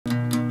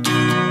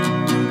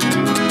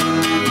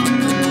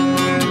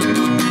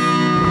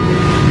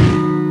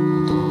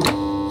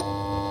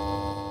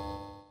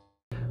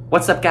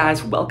What's up,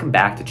 guys? Welcome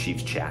back to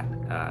Chiefs Chat.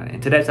 In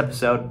today's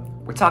episode,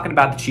 we're talking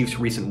about the Chiefs'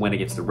 recent win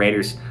against the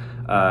Raiders,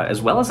 as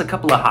well as a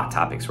couple of hot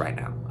topics right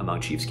now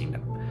among Chiefs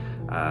Kingdom.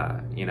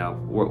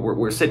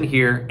 We're sitting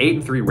here,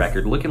 8-3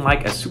 record, looking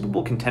like a Super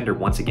Bowl contender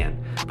once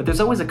again. But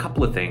there's always a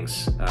couple of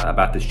things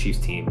about this Chiefs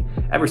team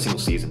every single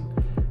season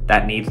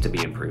that needs to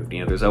be improved.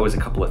 There's always a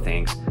couple of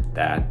things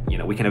that,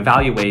 we can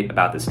evaluate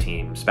about this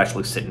team,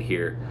 especially sitting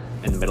here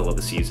in the middle of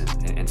the season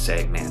and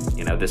say, man,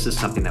 this is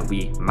something that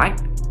we might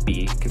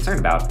be concerned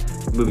about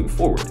moving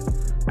forward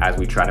as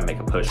we try to make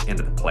a push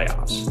into the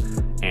playoffs.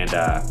 And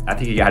I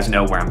think you guys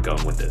know where I'm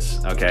going with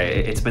this,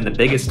 okay? It's been the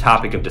biggest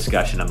topic of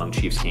discussion among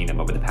Chiefs Kingdom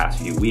over the past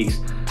few weeks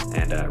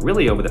and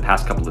really over the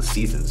past couple of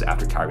seasons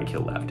after Tyreek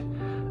Hill left.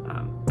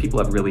 People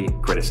have really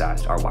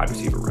criticized our wide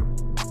receiver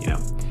room.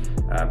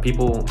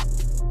 People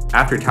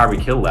after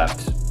Tyreek Hill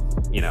left,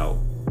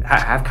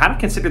 have kind of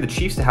considered the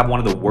Chiefs to have one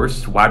of the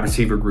worst wide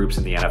receiver groups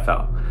in the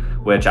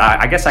NFL, which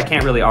I guess I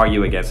can't really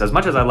argue against. As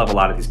much as I love a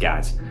lot of these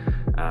guys,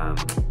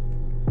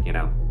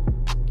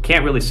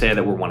 can't really say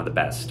that we're one of the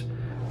best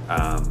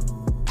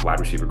wide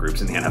receiver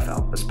groups in the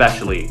NFL,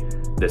 especially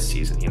this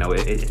season.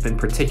 It's been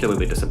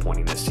particularly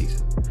disappointing this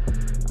season.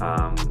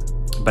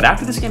 But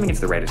after this game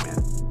against the Raiders, man,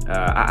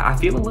 I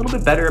feel a little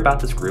bit better about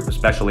this group,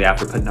 especially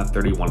after putting up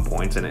 31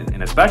 points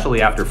and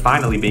especially after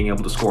finally being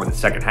able to score in the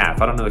second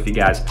half. I don't know if you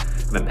guys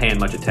have been paying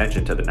much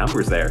attention to the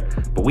numbers there,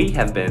 but we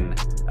have been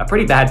a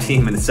pretty bad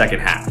team in the second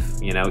half.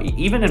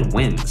 Even in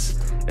wins,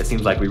 it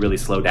seems like we really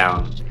slow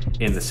down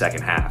in the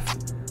second half.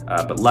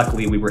 But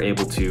luckily, we were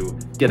able to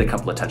get a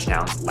couple of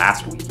touchdowns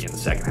last week in the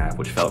second half,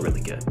 which felt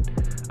really good.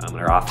 And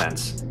our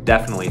offense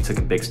definitely took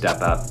a big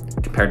step up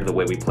compared to the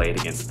way we played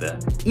against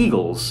the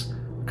Eagles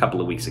a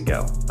couple of weeks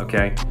ago,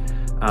 okay?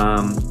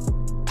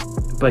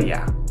 But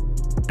yeah,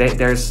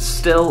 there's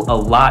still a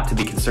lot to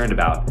be concerned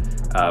about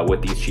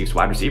with these Chiefs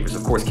wide receivers.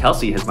 Of course,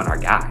 Kelsey has been our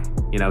guy.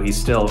 He's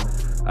still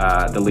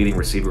the leading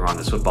receiver on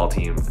this football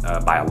team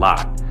by a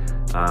lot.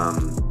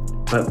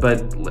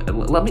 But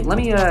let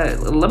me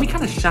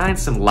kind of shine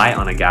some light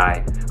on a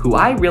guy who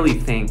I really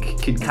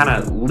think could kind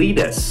of lead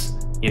us,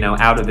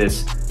 out of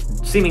this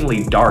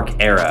seemingly dark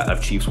era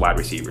of Chiefs wide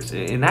receivers,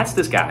 and that's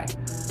this guy,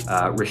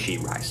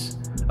 Rashee Rice.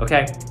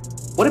 Okay,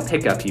 what a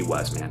pickup he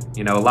was, man.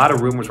 A lot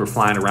of rumors were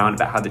flying around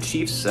about how the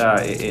Chiefs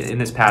in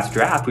this past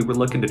draft we were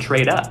looking to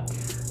trade up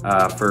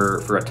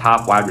for a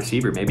top wide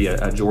receiver, maybe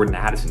a Jordan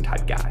Addison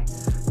type guy,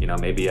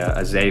 maybe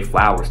a Zay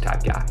Flowers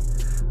type guy.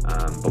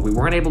 But we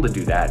weren't able to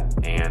do that,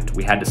 and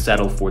we had to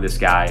settle for this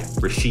guy,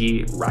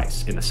 Rashee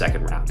Rice, in the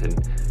second round.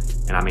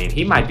 And I mean,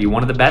 he might be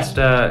one of the best,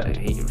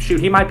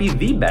 he might be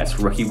the best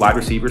rookie wide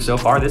receiver so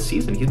far this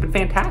season. He's been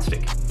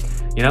fantastic.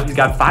 He's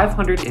got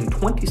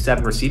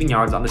 527 receiving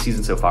yards on the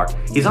season so far.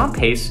 He's on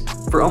pace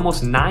for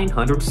almost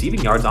 900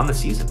 receiving yards on the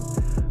season.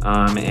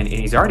 And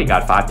he's already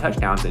got 5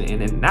 touchdowns,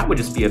 and that would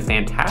just be a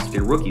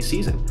fantastic rookie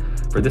season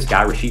for this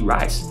guy, Rashee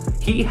Rice.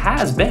 He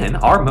has been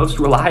our most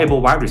reliable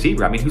wide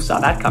receiver. I mean, who saw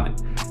that coming?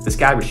 This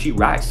guy, Rashee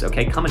Rice,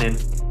 okay, coming in,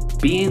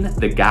 being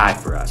the guy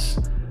for us.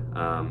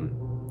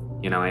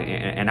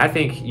 And I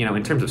think,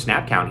 in terms of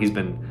snap count, he's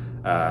been,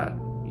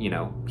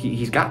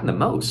 he's gotten the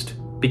most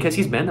because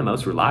he's been the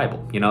most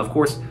reliable. Of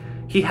course,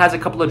 he has a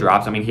couple of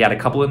drops. I mean, he had a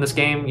couple in this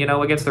game,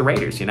 against the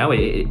Raiders,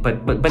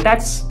 but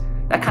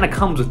that kind of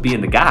comes with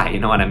being the guy, you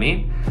know what I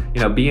mean?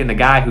 Being the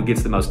guy who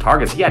gets the most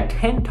targets. He had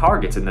 10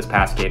 targets in this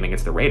past game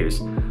against the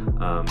Raiders.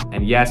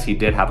 And yes, he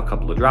did have a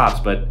couple of drops,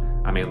 but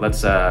I mean,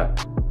 let's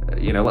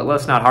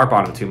not harp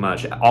on him too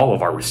much. All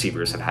of our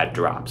receivers have had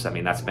drops. I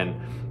mean, that's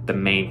been the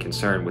main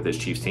concern with this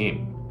Chiefs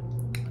team.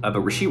 But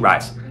Rashee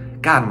Rice,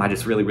 God, am I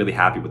just really, really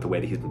happy with the way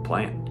that he's been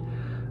playing.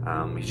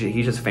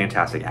 He's just a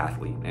fantastic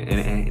athlete.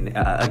 And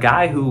a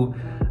guy who,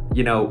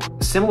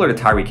 similar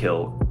to Tyreek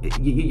Hill,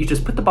 you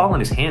just put the ball in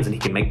his hands and he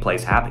can make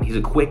plays happen. He's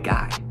a quick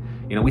guy.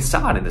 We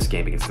saw it in this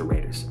game against the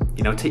Raiders.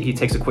 He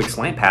takes a quick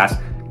slant pass,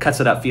 cuts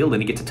it upfield,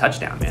 and he gets a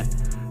touchdown, man.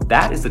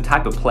 That is the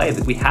type of play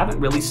that we haven't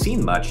really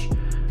seen much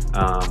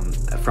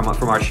from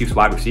our Chiefs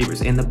wide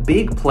receivers. And the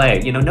big play,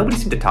 nobody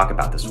seemed to talk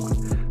about this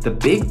one. The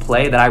big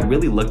play that I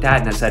really looked at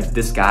and I said,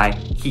 this guy,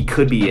 he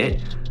could be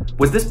it,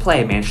 was this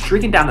play, man,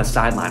 streaking down the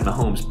sideline.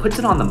 Mahomes puts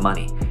it on the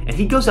money, and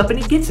he goes up and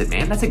he gets it,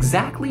 man. That's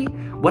exactly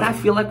what I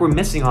feel like we're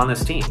missing on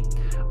this team.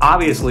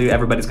 Obviously,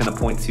 everybody's going to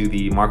point to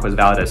the Marquez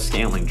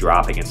Valdez-Scantling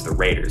drop against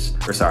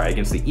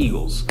against the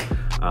Eagles.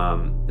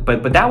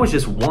 But that was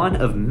just one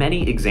of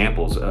many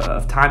examples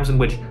of times in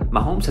which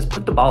Mahomes has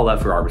put the ball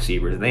up for our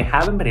receivers, and they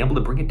haven't been able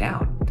to bring it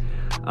down.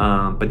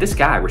 But this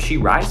guy,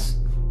 Rashee Rice,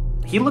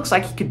 he looks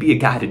like he could be a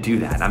guy to do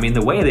that. I mean,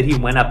 the way that he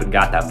went up and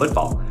got that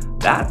football,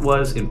 that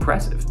was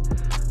impressive.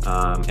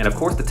 And of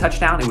course, the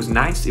touchdown, it was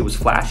nice, it was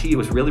flashy, it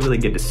was really, really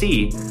good to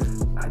see.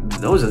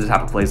 Those are the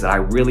type of plays that I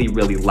really,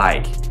 really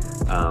like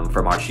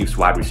from our Chiefs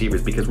wide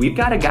receivers, because we've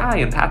got a guy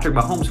in Patrick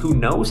Mahomes who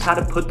knows how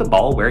to put the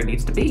ball where it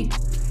needs to be.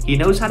 He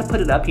knows how to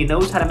put it up. He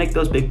knows how to make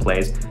those big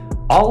plays.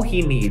 All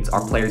he needs are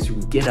players who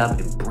can get up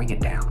and bring it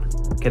down.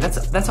 Okay,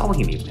 that's all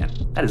he needs, man.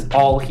 That is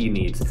all he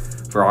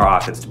needs for our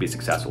offense to be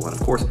successful. And of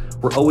course,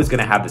 we're always going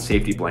to have the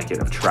safety blanket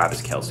of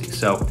Travis Kelce.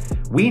 So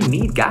we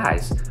need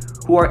guys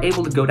who are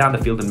able to go down the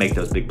field and make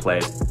those big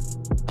plays.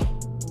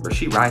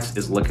 Rashee Rice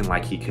is looking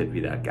like he could be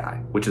that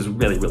guy, which is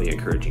really, really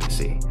encouraging to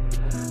see.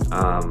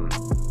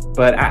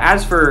 But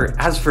as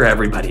for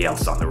everybody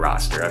else on the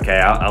roster, okay,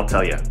 I'll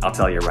tell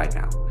you right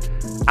now.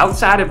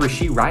 Outside of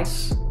Rashee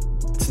Rice,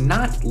 it's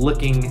not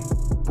looking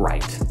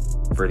bright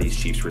for these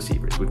Chiefs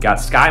receivers. We've got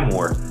Sky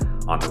Moore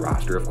on the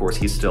roster. Of course,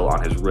 he's still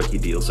on his rookie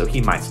deal, so he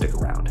might stick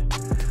around.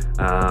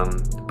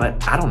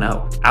 But I don't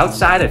know.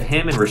 Outside of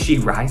him and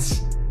Rashee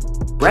Rice,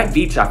 Brett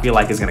Veach, I feel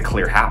like, is going to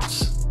clear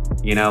house.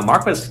 You know,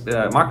 Marquez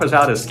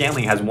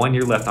Valdes-Scantling has 1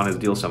 year left on his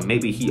deal, so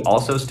maybe he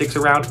also sticks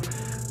around.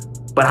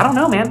 But I don't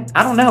know, man.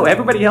 I don't know.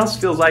 Everybody else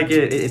feels like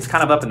it's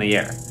kind of up in the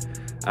air.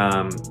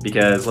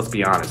 Because let's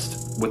be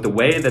honest, with the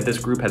way that this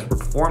group has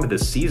performed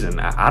this season,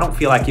 I don't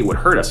feel like it would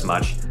hurt us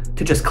much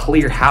to just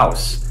clear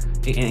house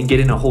and get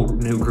in a whole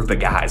new group of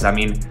guys. I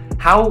mean,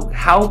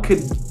 how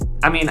could,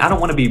 I mean, I don't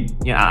want to be,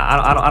 you know,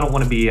 I don't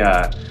want to be,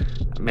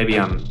 maybe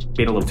I'm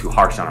being a little too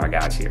harsh on our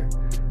guys here,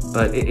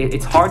 but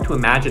it's hard to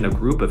imagine a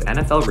group of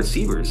NFL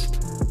receivers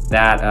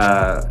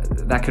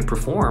that could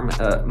perform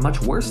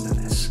much worse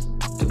than this.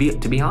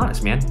 To be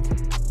honest, man,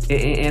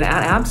 and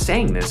I'm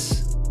saying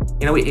this,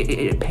 you know,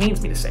 it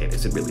pains me to say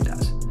this. It really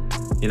does.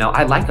 You know,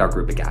 I like our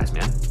group of guys,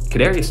 man.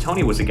 Kadarius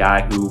Toney was a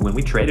guy who, when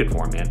we traded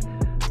for him, man,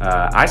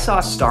 I saw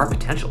star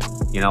potential.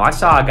 You know, I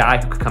saw a guy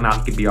who could come out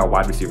and could be our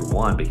wide receiver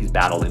 1, but he's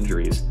battled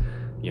injuries,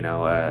 you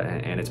know,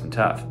 and it's been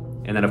tough.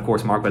 And then, of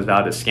course, Marquez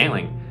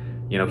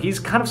Valdes-Scantling, you know, he's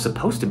kind of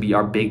supposed to be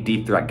our big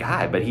deep threat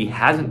guy, but he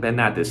hasn't been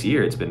that this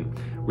year. It's been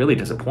really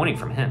disappointing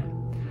from him.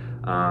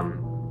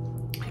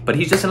 But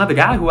he's just another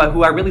guy who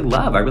I really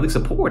love, I really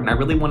support, and I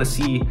really want to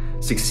see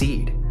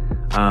succeed.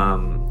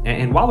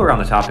 And while we're on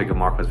the topic of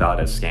Marquez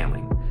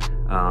Valdes-Scantling,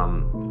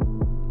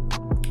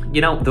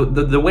 you know,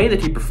 the way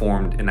that he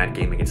performed in that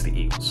game against the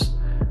Eagles,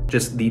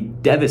 just the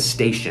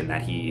devastation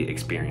that he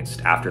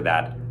experienced after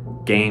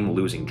that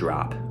game-losing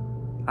drop.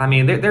 I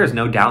mean, there is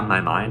no doubt in my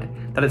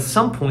mind that at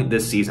some point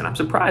this season, I'm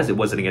surprised it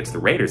wasn't against the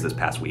Raiders this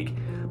past week,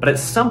 but at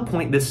some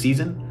point this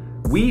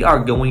season, we are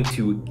going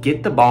to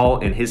get the ball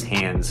in his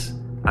hands,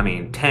 I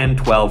mean, 10,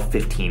 12,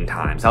 15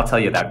 times. I'll tell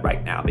you that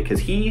right now, because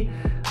he's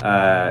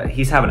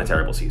having a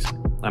terrible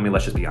season. I mean,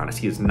 let's just be honest.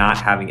 He is not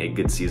having a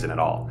good season at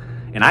all.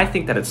 And I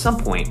think that at some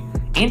point,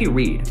 Andy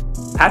Reid,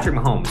 Patrick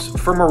Mahomes,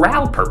 for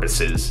morale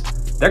purposes,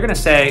 they're going to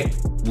say,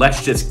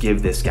 let's just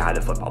give this guy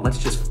the football. Let's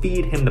just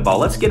feed him the ball.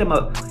 Let's get him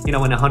in a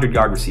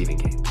 100-yard receiving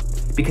game,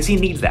 because he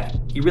needs that.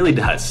 He really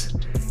does.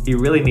 He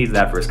really needs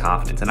that for his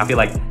confidence. And I feel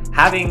like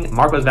having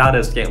Marquez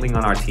Valdes-Scantling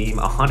on our team,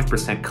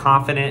 100%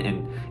 confident,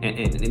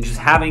 and just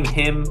having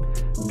him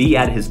be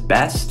at his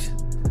best,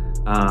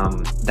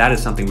 that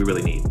is something we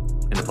really need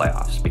in the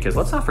playoffs. Because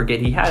let's not forget,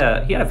 he had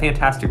a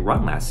fantastic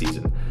run last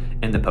season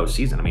in the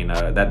postseason. I mean,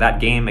 that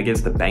game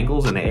against the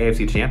Bengals in the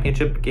AFC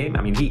Championship game,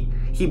 I mean,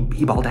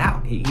 he balled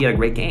out. He had a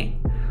great game,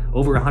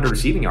 over 100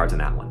 receiving yards in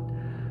that one.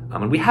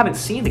 And we haven't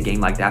seen a game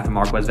like that from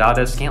Marquez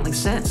Valdes-Scantling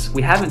since.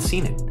 We haven't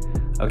seen it.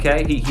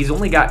 Okay, he's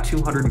only got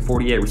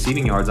 248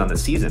 receiving yards on the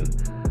season,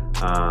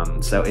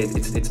 so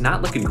it's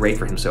not looking great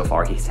for him so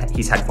far. He's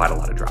had quite a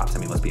lot of drops. I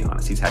mean, let's be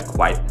honest, he's had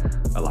quite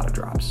a lot of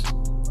drops.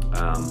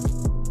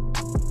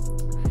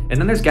 And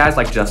then there's guys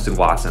like Justin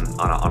Watson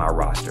on our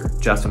roster.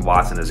 Justin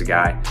Watson is a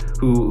guy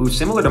who's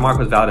similar to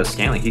Marquez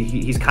Valdes-Scantling.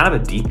 He's kind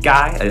of a deep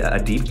guy,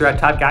 a deep threat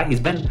type guy. He's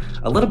been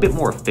a little bit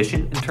more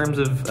efficient in terms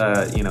of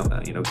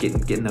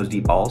getting those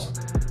deep balls,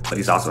 but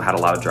he's also had a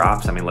lot of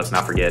drops. I mean, let's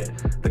not forget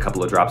the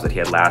couple of drops that he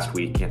had last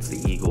week against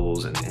the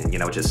Eagles, and you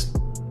know, just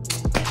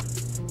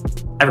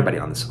everybody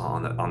on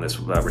this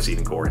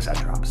receiving core has had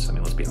drops. I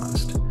mean, let's be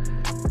honest.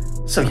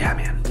 So yeah,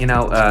 man, you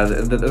know,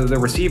 the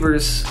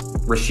receivers,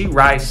 Rashee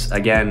Rice,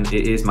 again,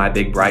 is my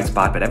big bright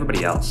spot, but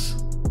everybody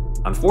else,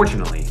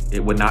 unfortunately,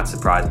 it would not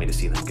surprise me to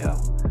see them go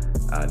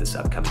this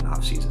upcoming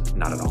offseason.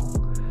 Not at all.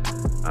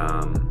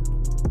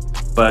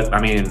 But,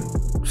 I mean,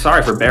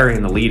 sorry for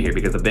burying the lead here,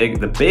 because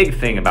the big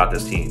thing about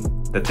this team,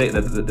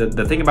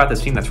 the thing about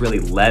this team that's really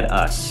led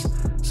us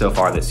so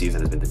far this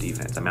season has been the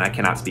defense. I mean, I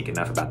cannot speak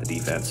enough about the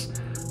defense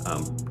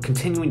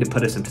continuing to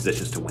put us in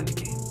positions to win the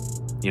game.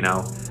 You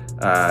know,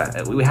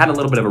 we had a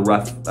little bit of a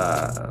rough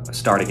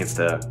start against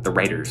the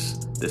Raiders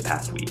this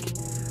past week.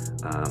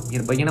 You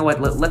know, but you know what?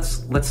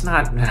 Let's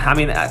not. I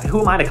mean, who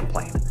am I to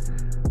complain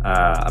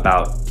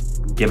about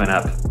giving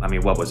up? I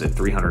mean, what was it,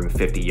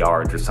 350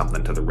 yards or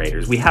something to the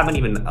Raiders? We haven't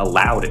even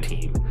allowed a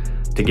team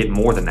to get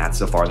more than that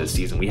so far this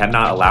season. We have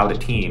not allowed a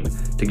team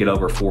to get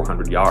over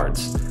 400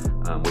 yards,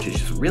 which is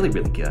just really,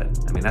 really good.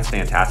 I mean, that's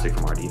fantastic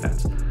from our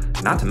defense.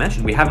 Not to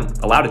mention, we haven't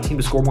allowed a team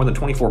to score more than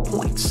 24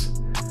 points,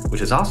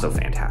 which is also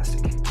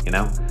fantastic, you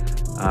know?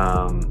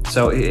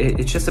 So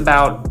it's just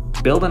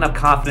about building up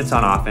confidence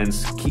on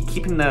offense,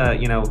 keeping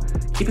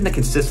the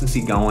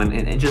consistency going,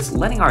 and just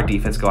letting our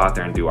defense go out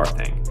there and do our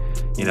thing,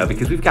 you know,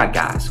 because we've got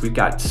guys. We've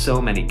got so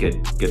many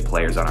good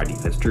players on our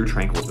defense. Drew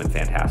Tranquill's been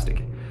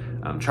fantastic.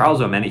 Charles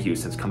Omenihu,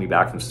 since coming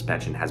back from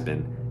suspension, has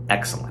been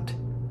excellent.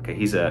 Okay,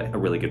 he's a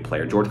really good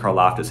player. George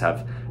Karlaftis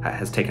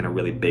has taken a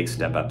really big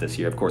step up this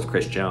year. Of course,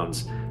 Chris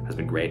Jones has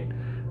been great.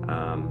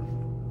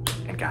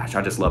 And gosh,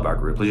 I just love our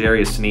group.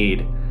 L'Jarius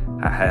Sneed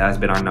has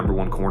been our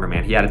 #1 corner,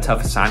 man. He had a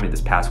tough assignment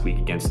this past week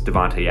against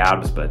Devontae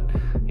Adams, but,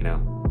 you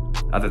know,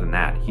 other than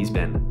that, he's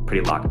been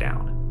pretty locked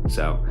down.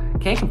 So,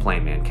 can't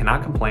complain, man.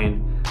 Cannot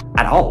complain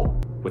at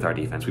all with our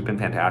defense. We've been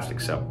fantastic.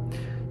 So,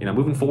 you know,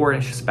 moving forward,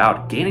 it's just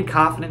about gaining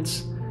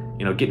confidence,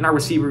 you know, getting our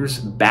receivers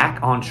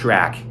back on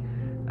track,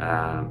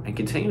 and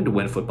continuing to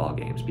win football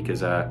games,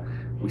 because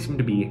we seem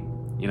to be,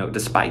 you know,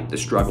 despite the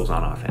struggles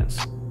on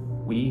offense,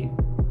 we,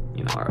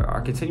 you know, are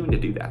continuing to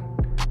do that,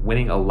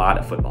 winning a lot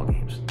of football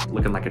games,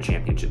 looking like a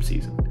championship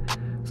season.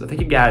 So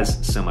thank you guys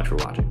so much for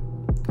watching.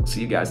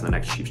 See you guys in the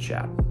next Chiefs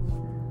chat.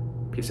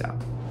 Peace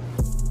out.